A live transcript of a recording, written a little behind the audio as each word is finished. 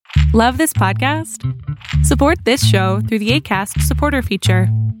Love this podcast? Support this show through the Acast supporter feature.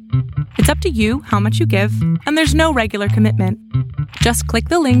 It's up to you how much you give, and there's no regular commitment. Just click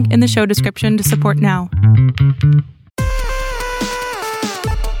the link in the show description to support now.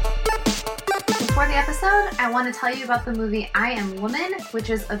 Before the episode, I want to tell you about the movie I Am Woman, which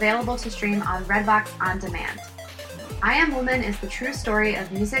is available to stream on Redbox On Demand. I Am Woman is the true story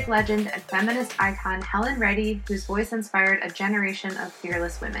of music legend and feminist icon Helen Reddy, whose voice inspired a generation of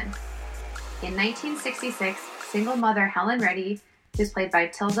fearless women. In 1966, single mother Helen Reddy, who's played by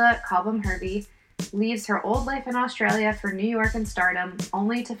Tilda Cobham Hervey, leaves her old life in Australia for New York and stardom,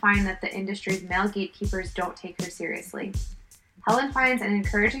 only to find that the industry's male gatekeepers don't take her seriously. Helen finds an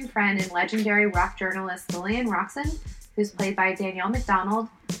encouraging friend in legendary rock journalist Lillian Roxon, who's played by Danielle McDonald,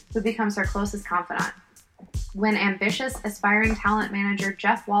 who becomes her closest confidant. When ambitious, aspiring talent manager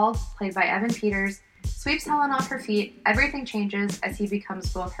Jeff Wald, played by Evan Peters, sweeps Helen off her feet, everything changes as he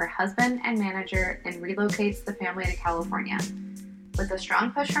becomes both her husband and manager and relocates the family to California. With a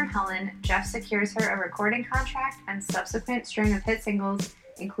strong push from Helen, Jeff secures her a recording contract and subsequent string of hit singles,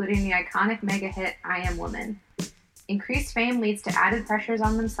 including the iconic mega hit I Am Woman. Increased fame leads to added pressures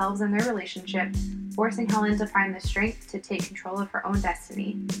on themselves and their relationship, forcing Helen to find the strength to take control of her own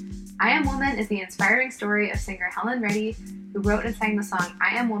destiny. I Am Woman is the inspiring story of singer Helen Reddy, who wrote and sang the song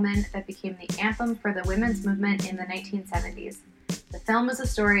I Am Woman that became the anthem for the women's movement in the 1970s. The film is a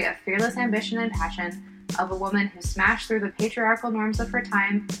story of fearless ambition and passion, of a woman who smashed through the patriarchal norms of her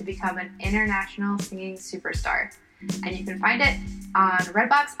time to become an international singing superstar. And you can find it on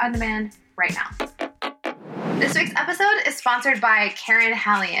Redbox On Demand right now. This week's episode is sponsored by Karen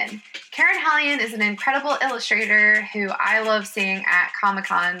Hallian. Karen Hallian is an incredible illustrator who I love seeing at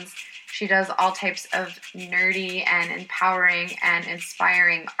Comic-Cons. She does all types of nerdy and empowering and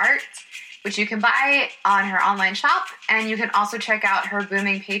inspiring art, which you can buy on her online shop. And you can also check out her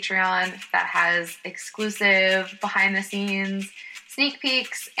booming Patreon that has exclusive behind-the-scenes sneak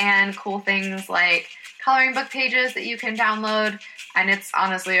peeks and cool things like coloring book pages that you can download. And it's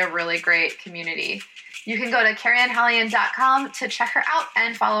honestly a really great community. You can go to KarenHallian.com to check her out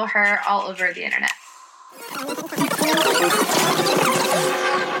and follow her all over the internet.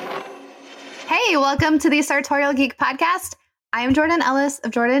 Hey, welcome to the Sartorial Geek Podcast. I am Jordan Ellis of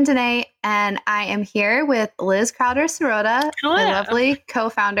Jordan Danae, and I am here with Liz Crowder-Sirota, the lovely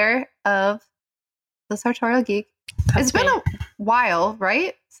co-founder of the Sartorial Geek. It's been a while,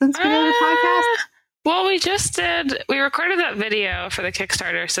 right, since we did a podcast? Well, we recorded that video for the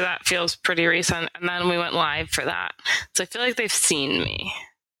Kickstarter, so that feels pretty recent, and then we went live for that. So I feel like they've seen me.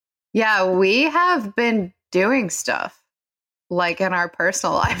 Yeah, we have been doing stuff, like in our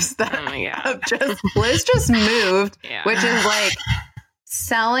personal lives that Liz just moved, which is like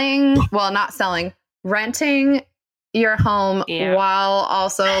renting your home while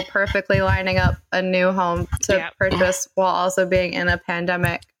also perfectly lining up a new home to purchase while also being in a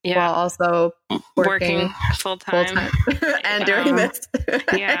pandemic, while also working full-time and doing this.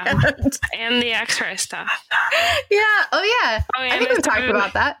 And the X-ray stuff. I think we talked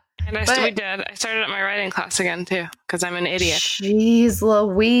about that. And I started at my writing class again, too, because I'm an idiot. Jeez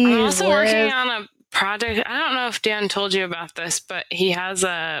Louise. I'm also working on a project. I don't know if Dan told you about this, but he has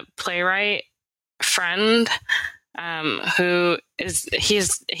a playwright friend who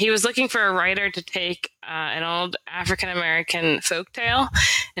he was looking for a writer to take an old African-American folktale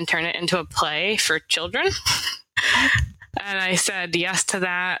and turn it into a play for children. And I said yes to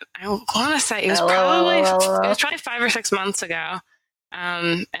that. I want to say it was probably 5 or 6 months ago.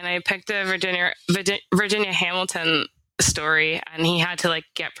 And I picked a Virginia Hamilton story, and he had to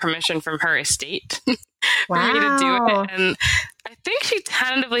get permission from her estate for me to do it. And I think they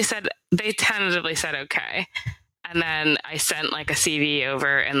tentatively said okay. And then I sent a CV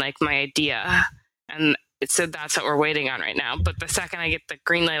over and my idea, and so that's what we're waiting on right now. But the second I get the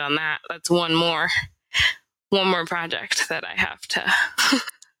green light on that, that's one more project that I have to.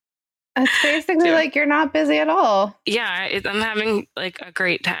 It's basically like you're not busy at all. Yeah, I'm having a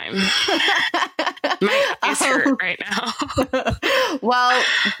great time. My eyes hurt right now. Well,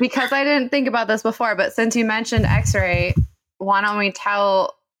 because I didn't think about this before, but since you mentioned X-ray, why don't we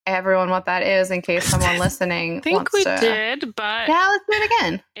tell everyone what that is in case someone listening wants to... did, but... Yeah, let's do it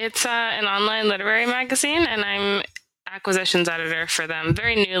again. It's an online literary magazine, and I'm acquisitions editor for them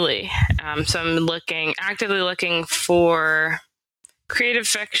very newly. So I'm actively looking for creative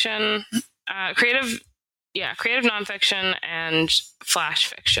fiction, creative nonfiction, and flash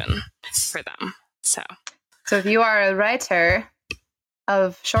fiction for them. So if you are a writer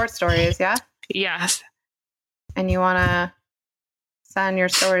of short stories, yeah? Yes. And you want to send your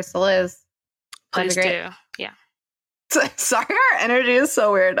stories to Liz, please do. Yeah. Sorry, our energy is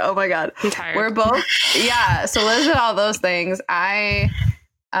so weird. Oh my God. I'm tired. We're both, yeah. So Liz did all those things. I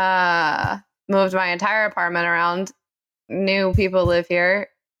moved my entire apartment around. New people live here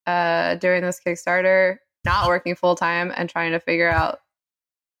during this Kickstarter, not working full time and trying to figure out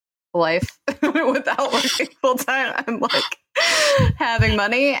life without working full time. I'm like having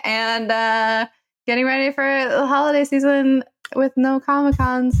money and getting ready for the holiday season with no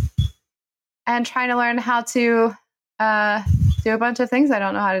Comic-Cons and trying to learn how to do a bunch of things I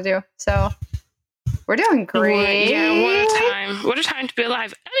don't know how to do. So we're doing great. Yeah, what a time. What a time to be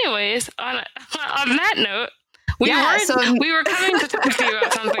alive. Anyways, on that note, we were coming to talk to you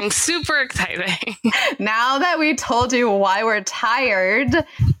about something super exciting. Now that we told you why we're tired,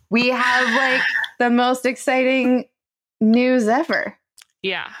 we have like the most exciting news ever.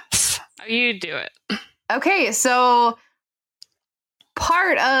 Yeah. You do it. Okay, so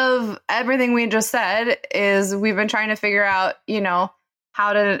part of everything we just said is we've been trying to figure out,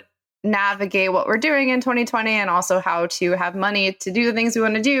 how to navigate what we're doing in 2020 and also how to have money to do the things we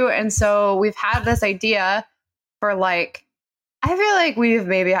want to do. And so we've had this idea for I feel like we've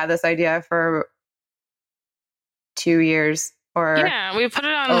maybe had this idea for 2 years or yeah, we put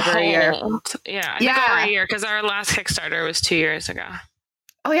it on over hold. A year. Yeah, I think over a year because our last Kickstarter was 2 years ago.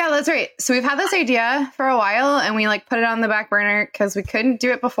 Oh yeah, that's right. So we've had this idea for a while and we put it on the back burner because we couldn't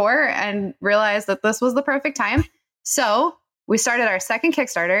do it before and realized that this was the perfect time. So we started our second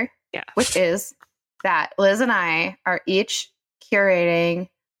Kickstarter, which is that Liz and I are each curating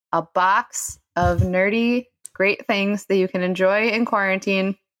a box of nerdy, great things that you can enjoy in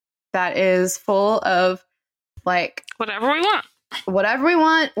quarantine that is full of whatever we want.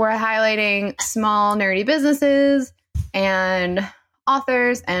 We're highlighting small nerdy businesses and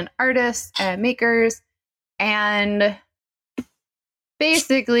authors and artists and makers. And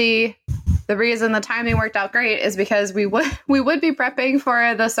basically the reason the timing worked out great is because we would be prepping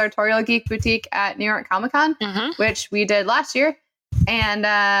for the Sartorial Geek Boutique at New York Comic Con, which we did last year and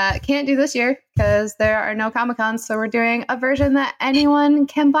can't do this year because there are no Comic Cons. So we're doing a version that anyone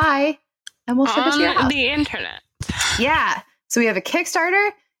can buy and we'll ship it to your house. On the internet. Yeah. So we have a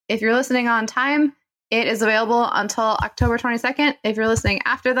Kickstarter. If you're listening on time, it is available until October 22nd. If you're listening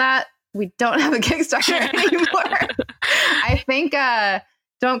after that, we don't have a Kickstarter anymore. I think,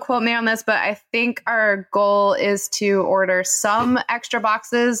 don't quote me on this, but I think our goal is to order some extra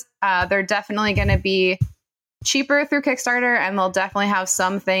boxes. They're definitely going to be cheaper through Kickstarter, and they'll definitely have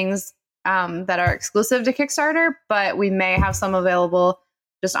some things that are exclusive to Kickstarter, but we may have some available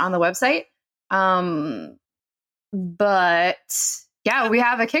just on the website. But yeah, we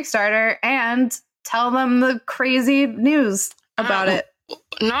have a Kickstarter and tell them the crazy news about it.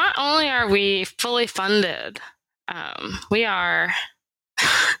 Not only are we fully funded, we are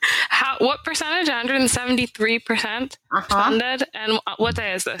what percentage? 173% funded. And what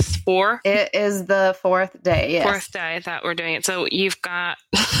day is this? 4? It is the 4th day. Yes. 4th day that we're doing it. So you've got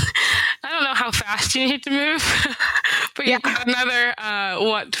I don't know how fast you need to move, but you've got another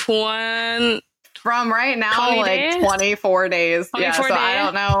from right now, 24 days. 24 days? I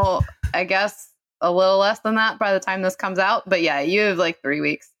don't know. I guess a little less than that by the time this comes out. But yeah, you have 3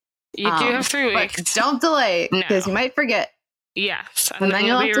 weeks. You do have 3 weeks. But don't delay because you might forget. Yes. And then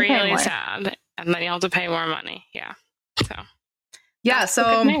you'll be really sad. And then you'll have to pay more money. Yeah. So. Yeah.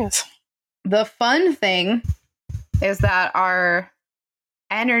 So the fun thing is that our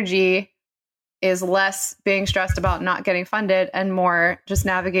energy is less being stressed about not getting funded and more just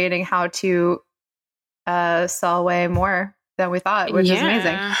navigating how to sell way more than we thought, which is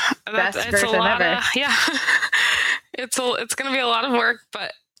amazing. Best version ever. It's going to be a lot of work,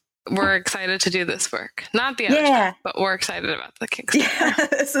 but we're excited to do this work. Not the other stuff, but we're excited about the Kickstarter. Yeah,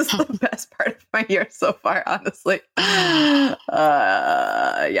 this is the best part of my year so far, honestly. Yeah,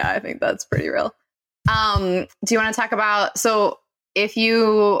 I think that's pretty real. Do you want to talk about, so if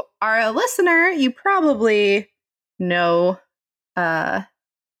you are a listener, you probably know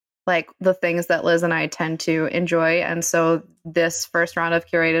the things that Liz and I tend to enjoy. And so this first round of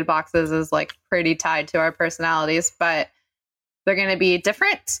curated boxes is pretty tied to our personalities, but they're going to be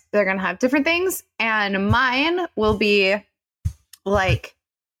different. They're going to have different things. And mine will be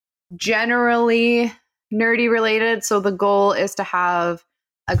generally nerdy related. So the goal is to have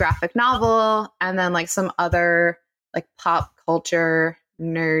a graphic novel and then some other pop culture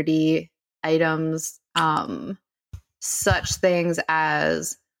nerdy items, such things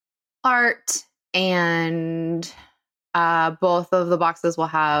as art, and both of the boxes will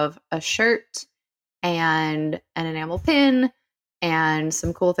have a shirt and an enamel pin and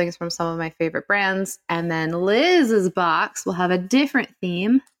some cool things from some of my favorite brands. And then Liz's box will have a different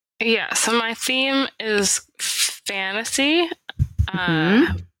theme. Yeah, so my theme is fantasy.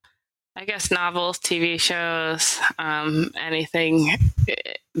 I guess novels, TV shows, anything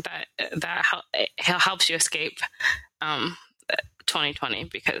that helps you escape 2020,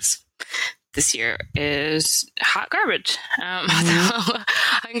 because this year is hot garbage. So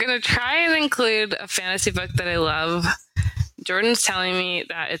I'm going to try and include a fantasy book that I love. Jordan's telling me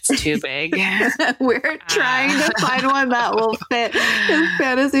that it's too big. We're trying to find one that will fit. His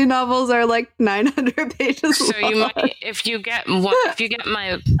fantasy novels are like 900 pages so long. You might, if you get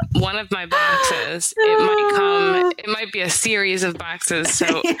my one of my boxes, it might be a series of boxes,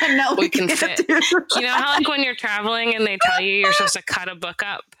 so we can fit. You know how like when you're traveling and they tell you're supposed to cut a book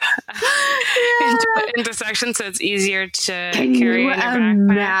up into sections so it's easier to carry in your backpack?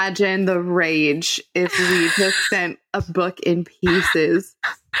 Imagine the rage if we just sent a book in pieces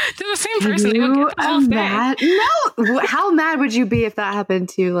to the same person. They would get the whole thing. No, how mad would you be if that happened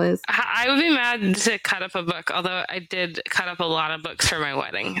to you, Liz? I would be mad to cut up a book, although I did cut up a lot of books for my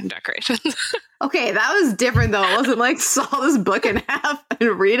wedding decorations. Okay, that was different though. It wasn't like saw this book in half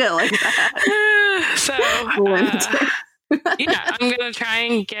and read it like that. So yeah, I'm going to try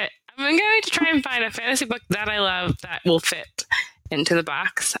and find a fantasy book that I love that will fit into the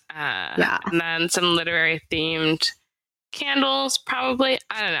box. And then some literary themed candles, probably.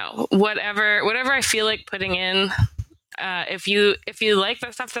 I don't know. Whatever I feel like putting in. If you like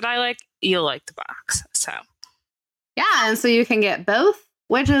the stuff that I like, you'll like the box. So yeah, and so you can get both,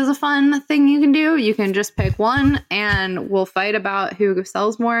 which is a fun thing you can do. You can just pick one and we'll fight about who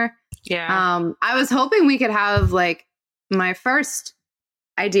sells more. Yeah. I was hoping we could have like, my first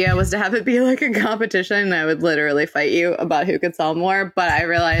idea was to have it be like a competition and I would literally fight you about who could sell more. But I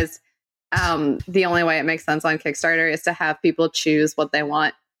realized the only way it makes sense on Kickstarter is to have people choose what they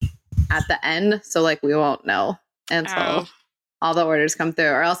want at the end. So like we won't know until all the orders come through,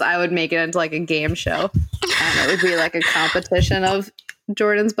 or else I would make it into like a game show and it would be like a competition of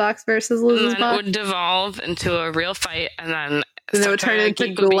Jordan's box versus Liz's box. It would devolve into a real fight, and then it would turn into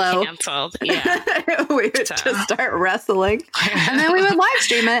Glow. Canceled. Yeah. We would just start wrestling, and then we would live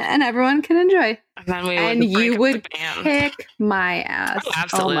stream it, and everyone can enjoy. And you would kick my ass. Oh,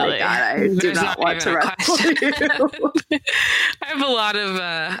 absolutely. Oh my god, I do not want to wrestle you. I have a lot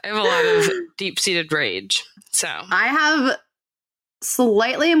of deep-seated rage. So I have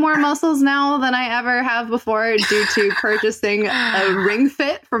slightly more muscles now than I ever have before due to purchasing a Ring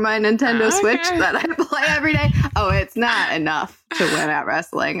Fit for my Nintendo Switch that I play every day. Oh, it's not enough to win at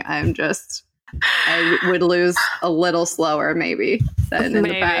wrestling. I would lose a little slower maybe than in the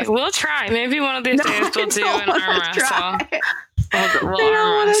past. We'll try. Maybe one of these days we'll do an arm wrestle. I don't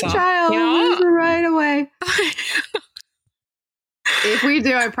want to try. I'll lose right away. If we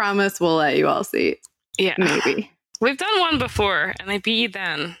do, I promise we'll let you all see. Yeah. Maybe. We've done one before, and I beat you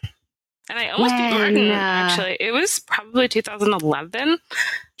then. And I almost beat Martin, actually. It was probably 2011.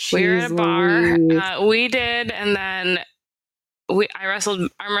 We were at a bar. We did, and then I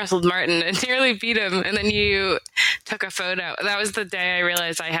arm wrestled Martin and nearly beat him. And then you took a photo. That was the day I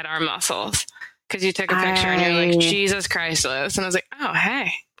realized I had arm muscles. Because you took a picture, and you're like, Jesus Christ, Liz. And I was like, oh,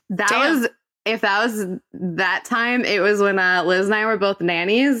 hey. If that was that time, it was when Liz and I were both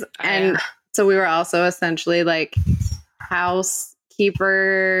nannies. And so we were also essentially like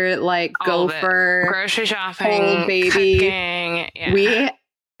housekeeper, like gopher, grocery shopping, old baby. Cooking. Yeah. We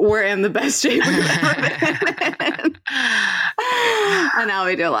were in the best shape we've ever been in. And now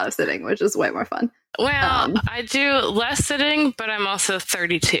we do a lot of sitting, which is way more fun. Well, I do less sitting, but I'm also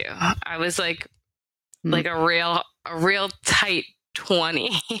 32. I was like a real tight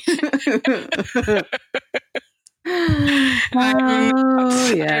 20. I'm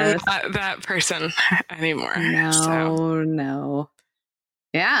not that person anymore. No.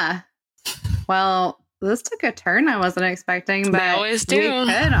 Yeah. Well, this took a turn I wasn't expecting, but they always do. We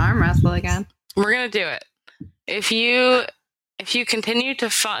could arm wrestle again. We're gonna do it. If you continue to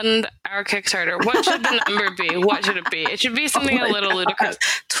fund our Kickstarter, what should the number be? What should it be? It should be something a little ludicrous.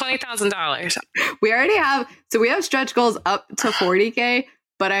 $20,000. We already have. So we have stretch goals up to 40K.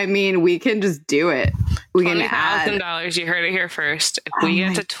 But I mean, we can just do it. We can add $20,000. You heard it here first. If we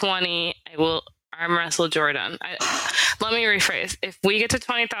get to 20, I will arm wrestle Jordan. Let me rephrase. If we get to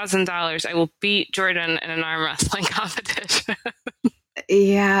 $20,000, I will beat Jordan in an arm wrestling competition.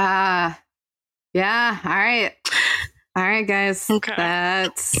 Yeah. All right, guys. Okay.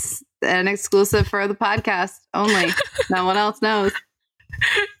 That's an exclusive for the podcast only. No one else knows.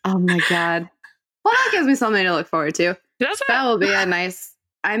 Oh my god. Well, that gives me something to look forward to. That will be a nice.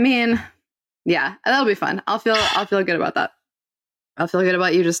 I mean, yeah, that'll be fun. I'll feel good about that. I'll feel good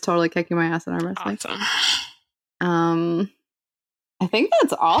about you just totally kicking my ass in arm wrestling. Awesome. I think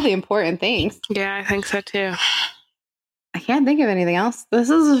that's all the important things. Yeah, I think so too. I can't think of anything else. This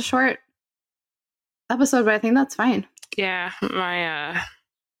is a short episode, but I think that's fine. Yeah, I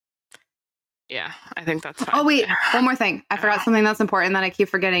think that's fine. Oh, wait, one more thing. I forgot something that's important that I keep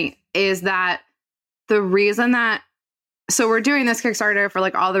forgetting is that the reason that, so we're doing this Kickstarter for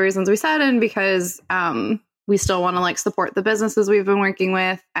like all the reasons we said, and because we still want to like support the businesses we've been working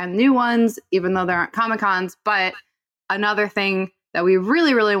with and new ones, even though there aren't Comic-Cons. But another thing that we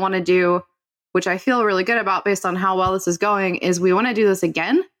really, really want to do, which I feel really good about based on how well this is going, is we want to do this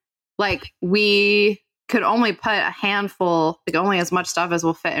again. Like, we could only put a handful, like only as much stuff as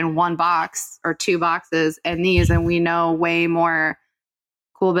will fit in one box or 2 boxes in these. And we know way more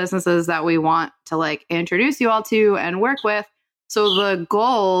cool businesses that we want to like introduce you all to and work with. So the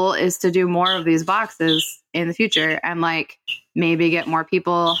goal is to do more of these boxes in the future and like maybe get more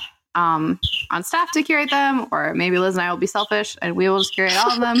people on staff to curate them, or maybe Liz and I will be selfish and we will just curate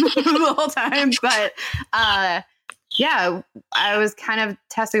all of them the whole time. But yeah, I was kind of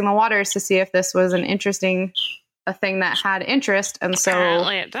testing the waters to see if this was a thing that had interest. And so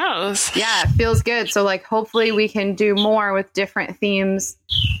apparently it does. Yeah, it feels good. So like, hopefully we can do more with different themes.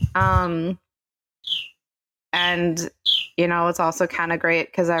 And you know, it's also kind of great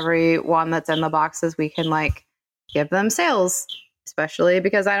because every one that's in the boxes, we can like give them sales, especially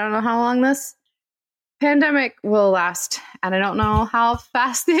because I don't know how long this pandemic will last. And I don't know how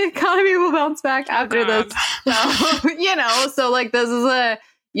fast the economy will bounce back after this. So, you know, so like this is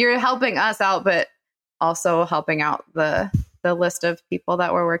you're helping us out, but also helping out the list of people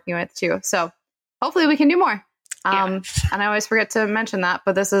that we're working with too. So hopefully we can do more. And I always forget to mention that,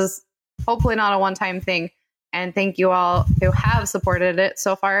 but this is hopefully not a one-time thing. And thank you all who have supported it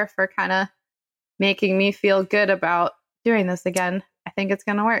so far for kind of making me feel good about doing this again. I think it's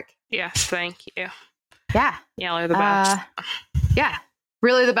going to work. Yes, thank you. Yeah. Y'all are the best. Yeah,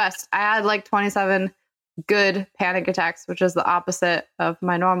 really the best. I had like 27 good panic attacks, which is the opposite of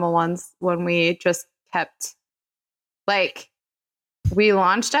my normal ones when we just kept like, we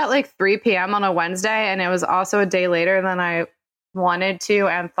launched at like 3 p.m. on a Wednesday, and it was also a day later than I wanted to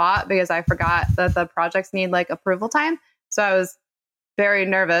and thought, because I forgot that the projects need like approval time. So I was very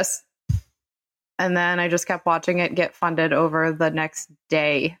nervous. And then I just kept watching it get funded over the next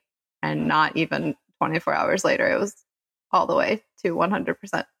day, and not even 24 hours later, it was all the way to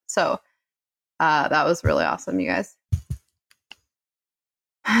 100%. So that was really awesome, you guys.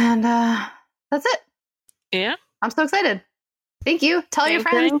 And that's it. Yeah. I'm so excited. Thank you. Tell your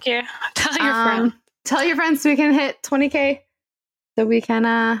friends. Thank you. Tell your friends. Tell your friends so we can hit 20K so we can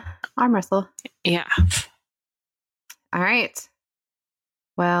arm wrestle. Yeah. All right.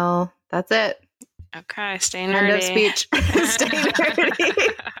 Well, that's it. Okay. Stay nerdy. End of speech. Stay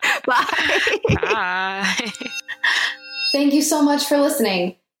nerdy. Bye. Bye. Thank you so much for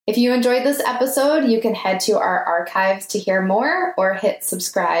listening. If you enjoyed this episode, you can head to our archives to hear more, or hit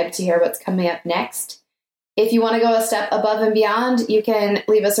subscribe to hear what's coming up next. If you want to go a step above and beyond, you can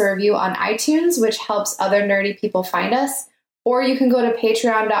leave us a review on iTunes, which helps other nerdy people find us. Or you can go to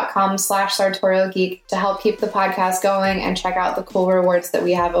patreon.com/sartorialgeek to help keep the podcast going and check out the cool rewards that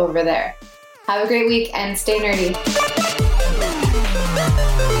we have over there. Have a great week and stay nerdy.